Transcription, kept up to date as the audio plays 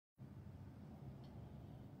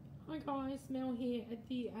Hi guys, Mel here at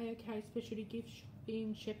the AOK Specialty Gift Shop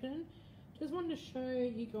in Shepparton. Just wanted to show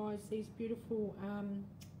you guys these beautiful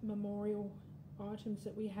memorial items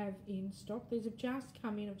that we have in stock. These have just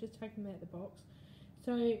come in, I've just taken them out of the box.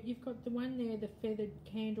 So you've got the one there, the feathered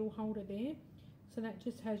candle holder there. So that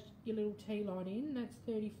just has your little tea light in, that's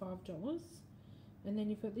 $35. And then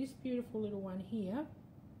you've got this beautiful little one here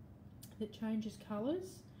that changes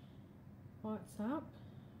colours, lights up.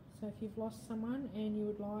 So if you've lost someone and you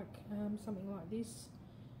would like something like this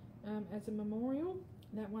as a memorial,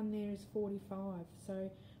 that one there is $45.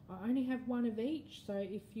 So I only have one of each, so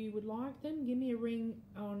if you would like them, give me a ring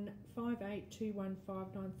on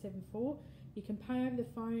 58215974. You can pay over the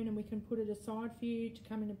phone and we can put it aside for you to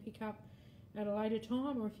come in and pick up at a later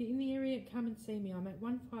time, or if you're in the area, come and see me. I'm at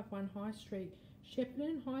 151 High Street,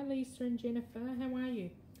 Shepparton. Hi Lisa and Jennifer, how are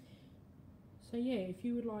you? So yeah, if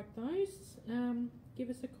you would like those, give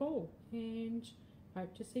us a call and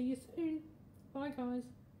hope to see you soon. Bye guys.